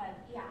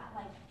 But yeah,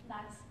 like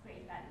that's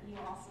great that you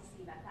also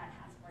see that that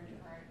has worked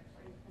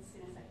for the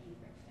students that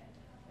you've worked with.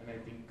 And I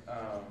think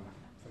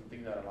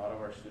something that a lot of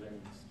our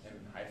students in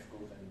high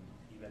schools and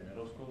even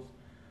middle schools,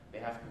 they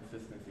have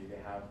consistency.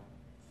 They have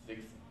 6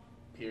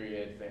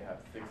 periods, they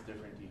have 6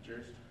 different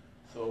teachers.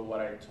 So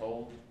what I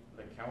told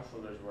the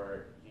counselors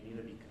were, you need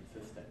to be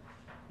consistent.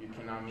 You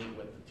cannot meet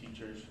with the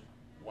teachers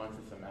once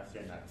a semester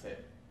and that's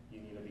it.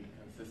 You need to be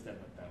consistent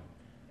with them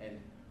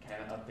and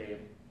kind of update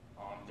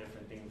on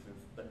different things,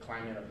 the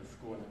climate of the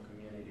school and the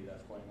community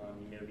that's going on.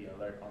 You need to be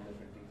alert on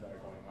different things that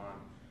are going on,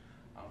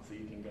 so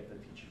you can get the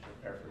teachers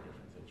prepared for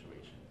different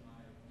situations.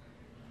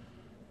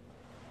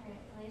 All right,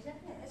 Malaysia?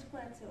 Yeah, I just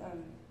wanted to,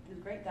 it was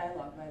great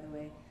dialogue, by the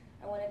way.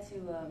 I wanted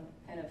to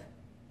kind of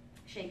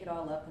shake it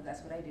all up, because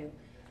that's what I do.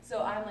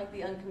 So I'm like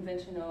the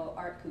unconventional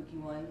art kooky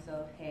one,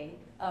 so hey.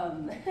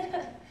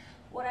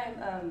 What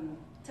I'm,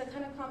 to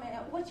kind of comment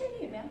out, what's your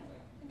name, ma'am?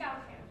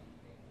 Gaoku.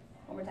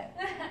 One more time.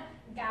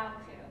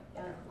 Gaoku.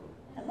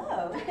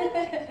 Hello.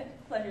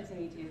 Pleasure to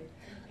meet you.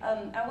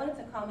 I wanted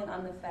to comment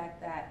on the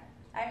fact that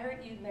I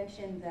heard you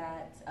mention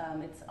that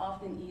it's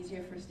often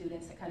easier for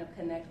students to kind of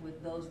connect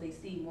with those they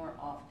see more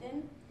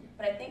often,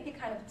 but I think it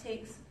kind of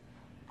takes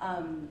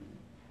an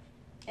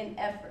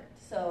effort.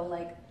 So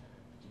like,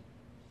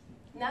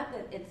 not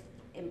that it's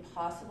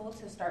impossible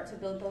to start to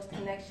build those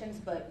connections,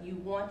 but you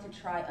want to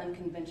try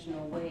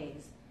unconventional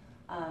ways.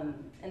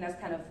 And that's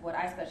kind of what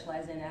I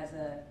specialize in as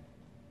a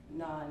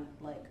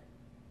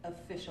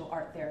official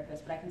art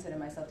therapist, but I consider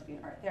myself to be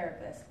an art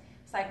therapist.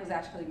 Psych was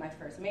actually my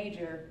first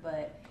major,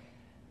 but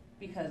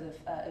because of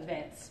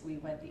events, we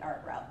went the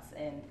art routes,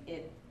 and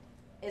it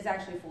is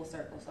actually full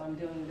circle, so I'm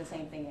doing the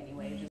same thing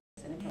anyway,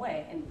 just in a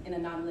way, and in a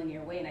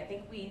non-linear way. And I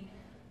think we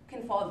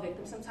can fall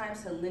victim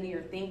sometimes to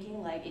linear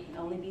thinking, like it can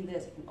only be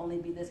this, it can only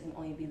be this, it can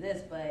only be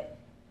this, but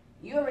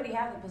you already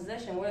have the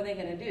position, what are they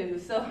gonna do?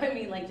 So I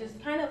mean, like, just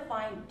kind of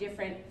find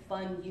different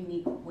fun,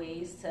 unique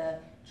ways to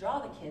draw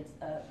the kids,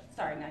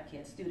 sorry, not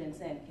kids, students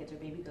in. Kids are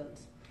baby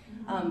goats.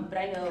 But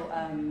I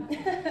know,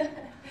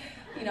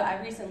 you know, I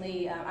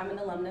recently, I'm an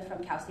alumna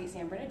from Cal State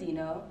San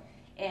Bernardino,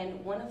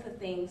 and one of the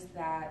things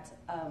that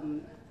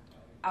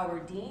our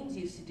deans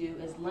used to do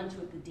is lunch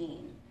with the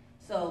dean.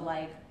 So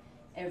like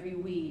every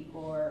week,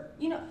 or,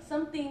 you know,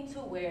 something to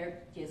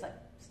where kids like,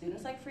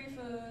 students like free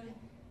food,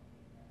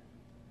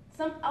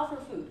 offer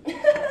food.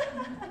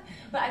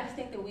 But I just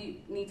think that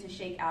we need to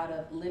shake out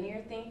of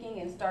linear thinking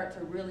and start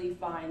to really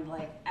find,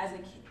 like, as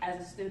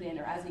a student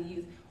or as a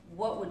youth,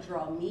 what would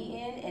draw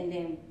me in, and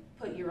then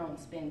put your own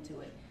spin to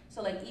it.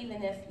 So like,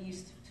 even if you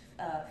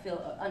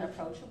feel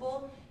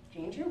unapproachable,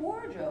 change your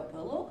wardrobe, put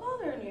a little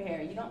collar in your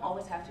hair. You don't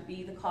always have to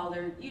be the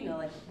collar, you know,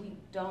 like, we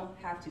don't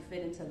have to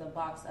fit into the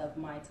box of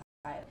my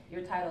title.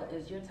 Your title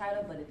is your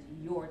title, but it's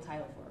your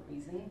title for a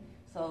reason.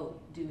 So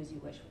do as you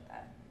wish with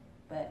that.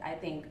 But I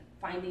think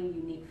finding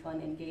unique,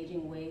 fun,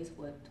 engaging ways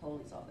would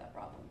totally solve that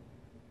problem.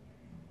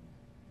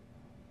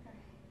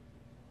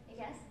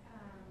 Yes?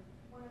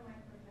 One of my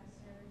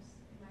professors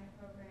in my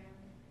program,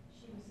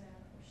 she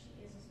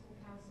is a school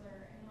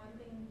counselor, and one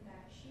thing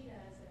that she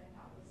does that I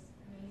thought was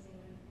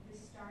amazing, this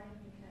started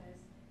because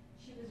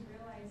she was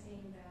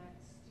realizing that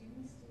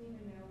students didn't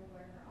even know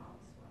where her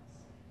office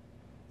was.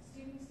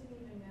 Students didn't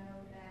even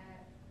know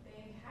that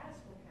they had a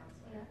school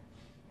counselor.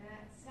 Yeah. And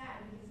that's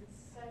sad because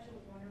it's such a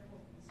wonderful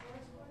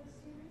resource for the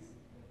students.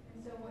 And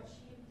so what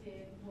she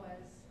did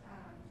was,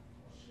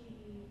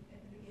 she,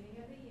 at the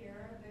beginning of the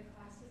year, the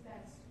classes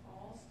that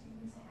all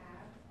students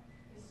have,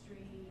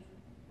 history,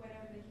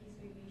 whatever the case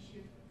may be,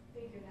 she would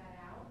figure that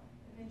out.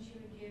 And then she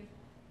would give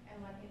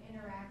like an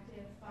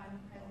interactive, fun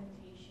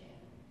presentation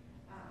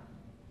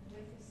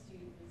with the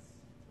students,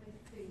 with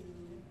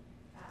food,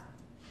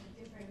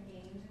 different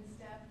games and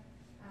stuff.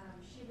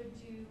 She would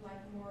do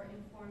like more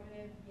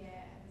informative,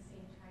 yet at the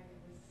same time it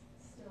was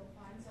still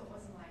fun. So it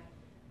wasn't like,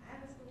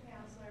 I'm a school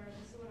counselor,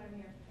 this is what I'm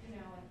here, you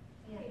know, like,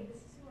 hey,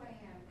 this is who I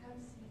am, come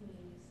see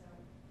me. So I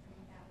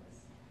think that was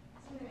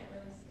something that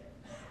really stood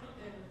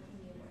with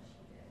me and what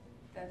she did.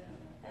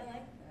 Definitely. I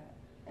like that.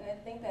 And I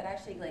think that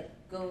actually like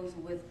goes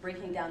with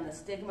breaking down the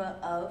stigma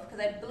of,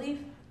 because I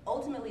believe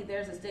ultimately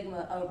there's a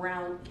stigma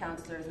around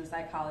counselors and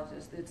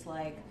psychologists. It's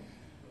like,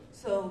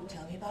 so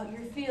tell me about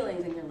your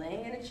feelings, and you're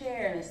laying in a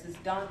chair and it's this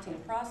daunting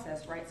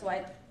process, right? So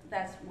I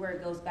that's where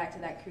it goes back to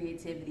that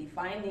creativity,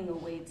 finding a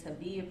way to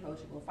be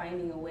approachable,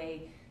 finding a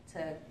way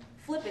to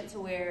flip it to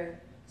where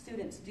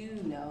students do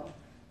know.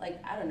 Like,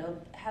 I don't know,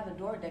 have a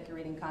door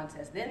decorating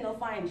contest, then they'll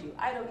find you.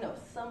 I don't know,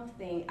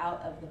 something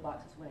out of the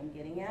box is what I'm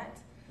getting at.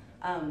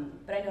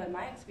 But I know in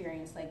my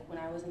experience, like when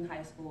I was in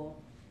high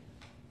school,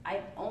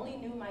 I only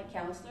knew my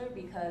counselor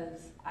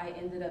because I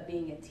ended up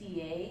being a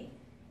TA,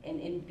 and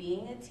in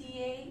being a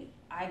TA,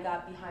 I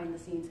got behind the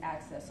scenes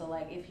access. So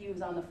like if he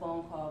was on the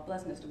phone call,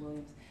 bless Mr.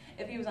 Williams,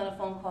 if he was on a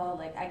phone call,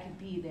 like I could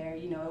be there,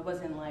 you know, it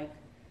wasn't like,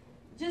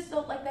 just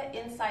so like that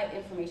inside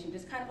information,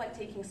 just kind of like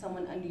taking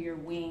someone under your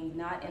wing,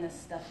 not in a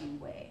stuffy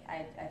way.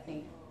 I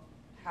think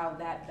how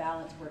that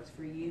balance works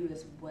for you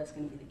is what's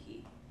going to be the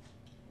key.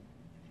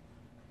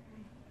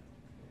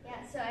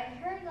 Yeah, so I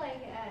heard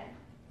like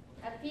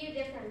a few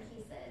different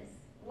pieces.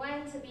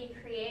 One, to be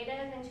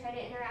creative and try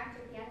to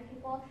interact with young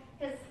people,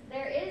 because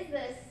there is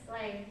this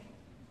like,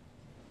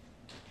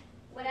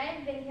 what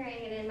I've been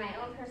hearing and in my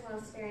own personal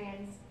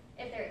experience,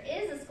 if there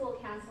is a school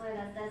counselor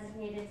that's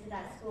designated to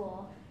that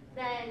school,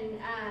 then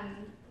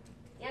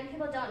young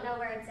people don't know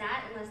where it's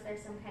at unless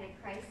there's some kind of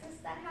crisis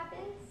that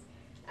happens.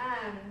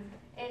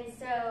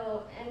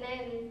 And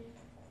then,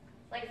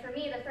 like for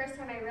me, the first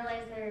time I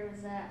realized there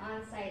was an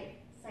on-site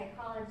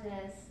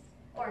psychologist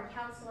or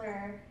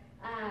counselor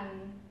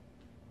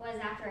was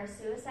after a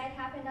suicide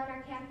happened on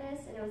our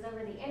campus, and it was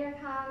over the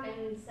intercom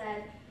and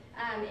said,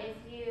 if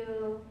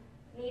you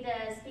need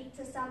to speak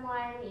to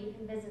someone, you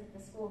can visit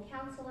the school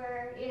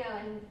counselor, you know,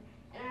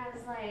 and I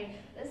was like,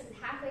 this is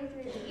halfway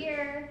through the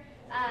year,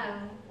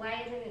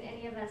 why didn't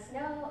any of us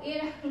know,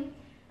 you know?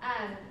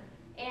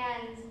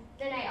 And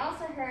then I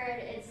also heard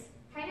it's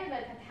kind of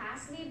a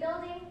capacity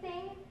building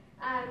thing,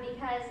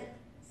 because,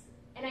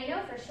 and I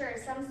know for sure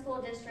some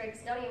school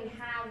districts don't even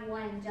have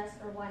one just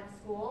for one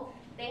school.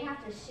 They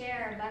have to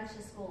share a bunch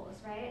of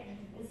schools, right?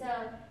 And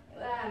so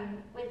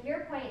with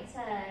your point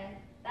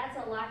that's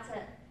a lot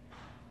to,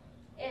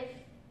 if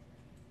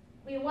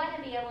we want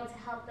to be able to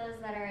help those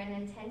that are in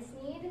intense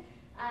need,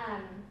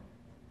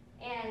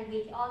 and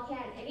we all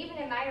can't, and even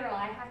in my role,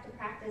 I have to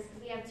practice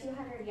because we have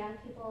 200 young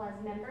people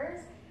as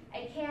members.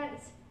 I can't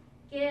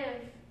give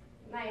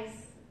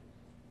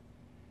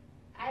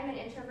I'm an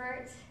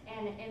introvert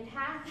and an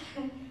empath.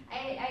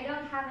 I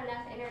don't have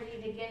enough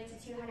energy to give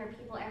to 200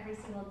 people every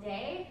single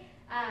day,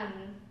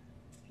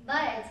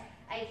 but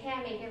I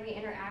can make every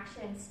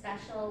interaction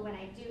special when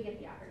I do get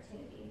the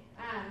opportunity.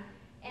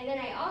 And then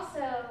I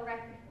also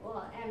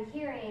am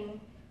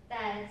hearing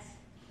that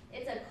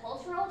it's a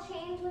cultural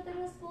change within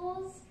the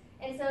schools,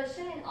 and so it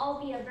shouldn't all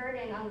be a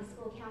burden on the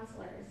school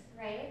counselors,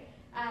 right?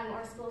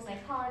 Or school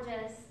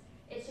psychologists.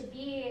 It should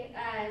be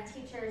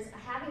teachers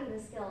having the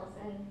skills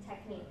and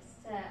techniques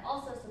to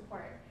also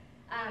support.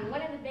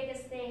 One of the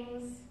biggest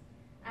things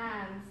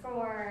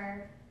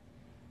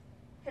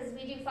because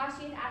we do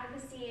foster youth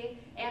advocacy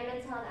and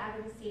mental health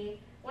advocacy,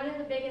 one of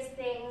the biggest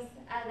things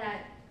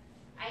that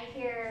I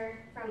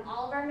hear from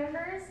all of our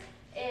members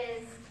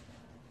is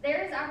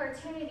there's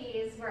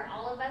opportunities where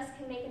all of us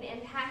can make an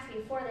impact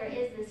before there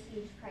is this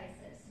huge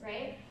crisis,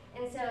 right?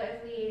 And so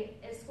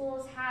if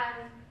schools have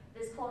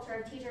this culture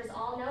of teachers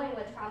all knowing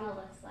what trauma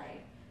looks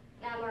like,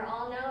 we're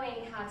all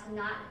knowing how to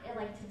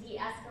to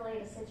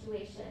de-escalate a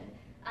situation,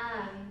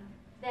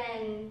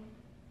 then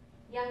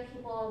young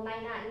people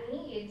might not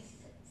need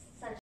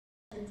such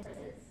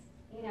services,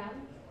 you know?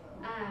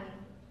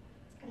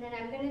 And then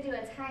I'm gonna do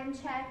a time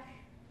check,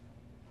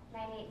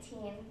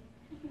 9:18.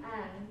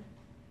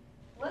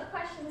 What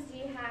questions do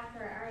you have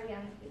for our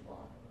young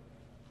people?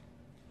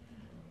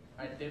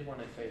 I did want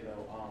to say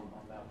though, on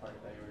that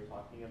part that you were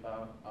talking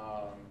about,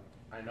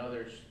 I know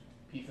there's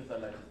pieces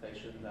of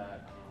legislation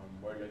that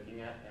we're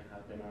looking at and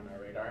have been on our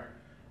radar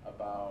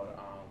about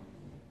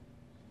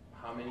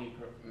how many,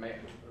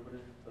 what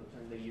is the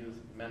term they use,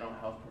 mental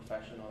health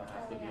professional that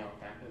has to be on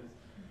campus.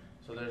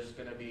 So there's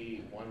going to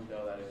be one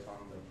bill that is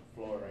on the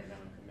floor right now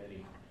in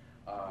committee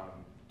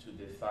to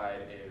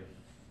decide if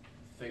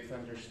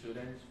 600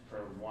 students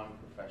per one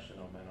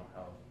professional mental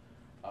health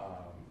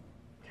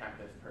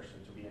campus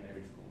person to be in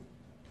every school.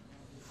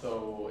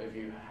 So if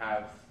you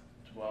have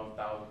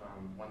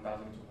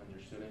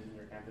 1,200 students in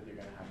your campus, you're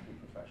going to have 2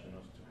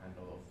 professionals to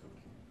handle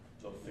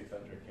those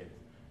 600 kids.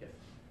 Yes.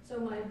 So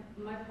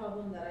my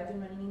problem that I've been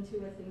running into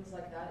with things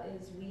like that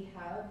is we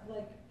have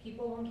like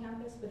people on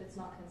campus, but it's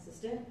not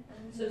consistent.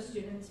 So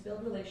students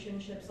build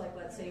relationships, like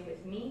let's say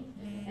with me,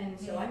 and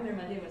so I'm there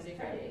Monday, Wednesday,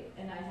 Friday,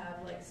 and I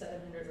have like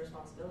 700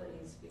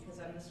 responsibilities because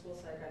I'm the school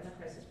psych, I'm the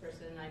crisis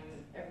person,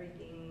 I'm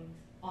everything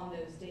on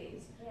those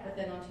days. Yeah. But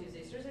then on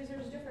Tuesdays, Thursdays,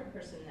 there's a different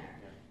person there.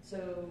 Yeah.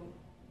 So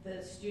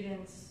the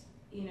students,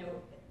 you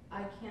know,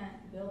 I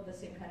can't build the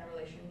same kind of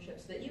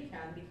relationships that you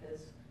can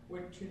because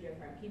we're 2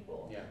 different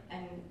people. Yeah.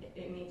 And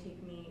it may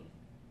take me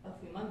a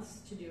few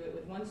months to do it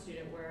with one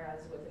student,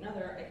 whereas with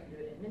another, I can do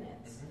it in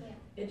minutes.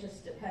 Yeah. It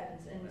just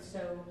depends. And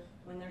so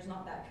when there's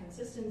not that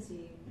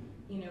consistency,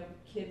 you know,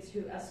 kids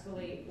who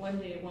escalate one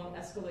day won't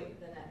escalate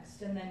the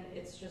next. And then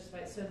it's just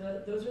like, so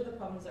those are the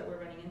problems that we're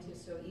running into.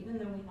 So even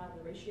though we have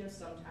the ratios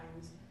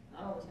sometimes,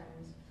 not all the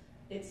times,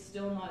 it's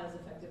still not as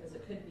effective as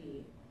it could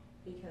be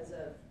because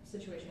of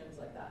situations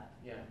like that.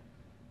 Yeah,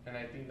 and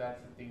I think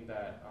that's the thing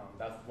that,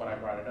 that's what I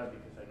brought it up,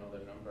 because I know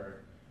the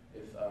number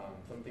is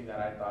something that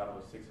I thought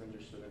was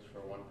 600 students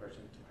for one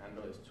person to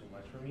handle is too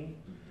much for me.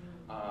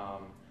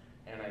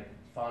 And I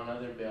saw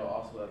another bill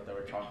also that they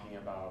were talking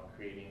about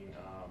creating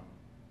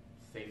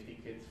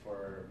safety kits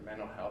for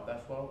mental health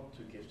as well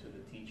to give to the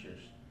teachers.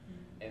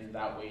 And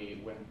that way,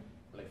 when,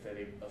 like I said,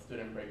 if a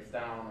student breaks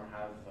down or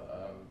has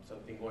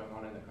something going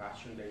on in the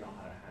classroom, they know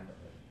how to handle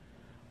it.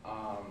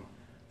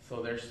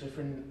 So there's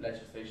different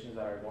legislations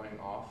that are going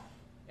off,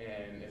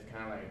 and it's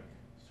kind of like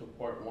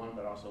support one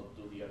but also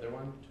do the other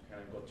one to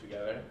kind of go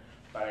together.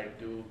 But I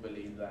do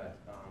believe that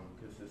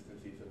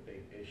consistency is a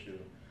big issue,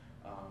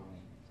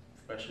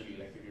 especially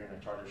like if you're in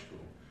a charter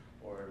school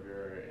or if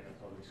you're in a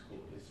public school.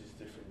 It's just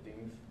different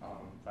things.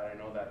 But I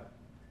know that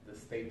the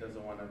state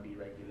doesn't want to be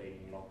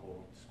regulating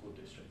local school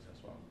districts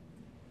as well.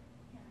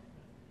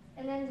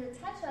 And then to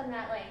touch on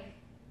that, like,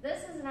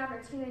 this is an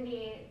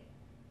opportunity,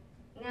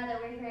 now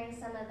that we're hearing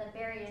some of the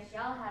barriers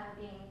y'all have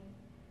being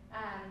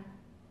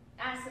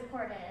as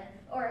supportive,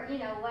 or, you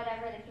know,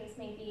 whatever the case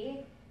may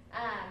be,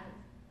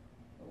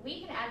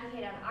 we can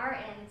advocate on our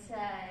end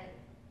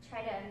to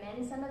try to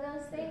amend some of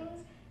those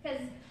things.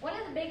 Because one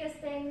of the biggest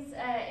things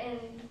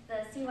in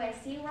the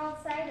CYC world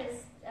side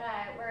is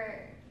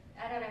where,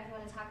 I don't know if you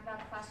want to talk about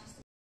the foster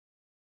system.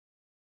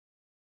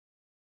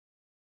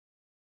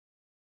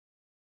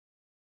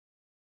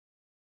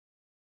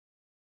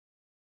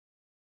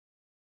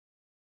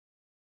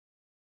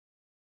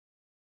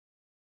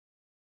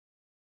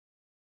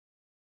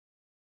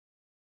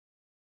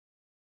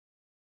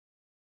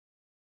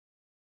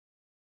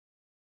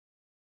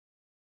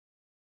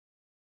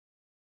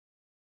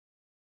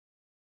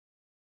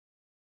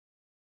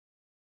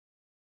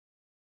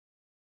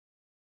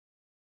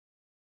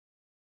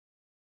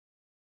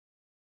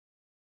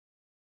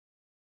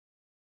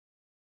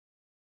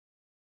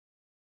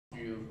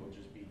 Youth will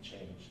just be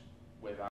changed without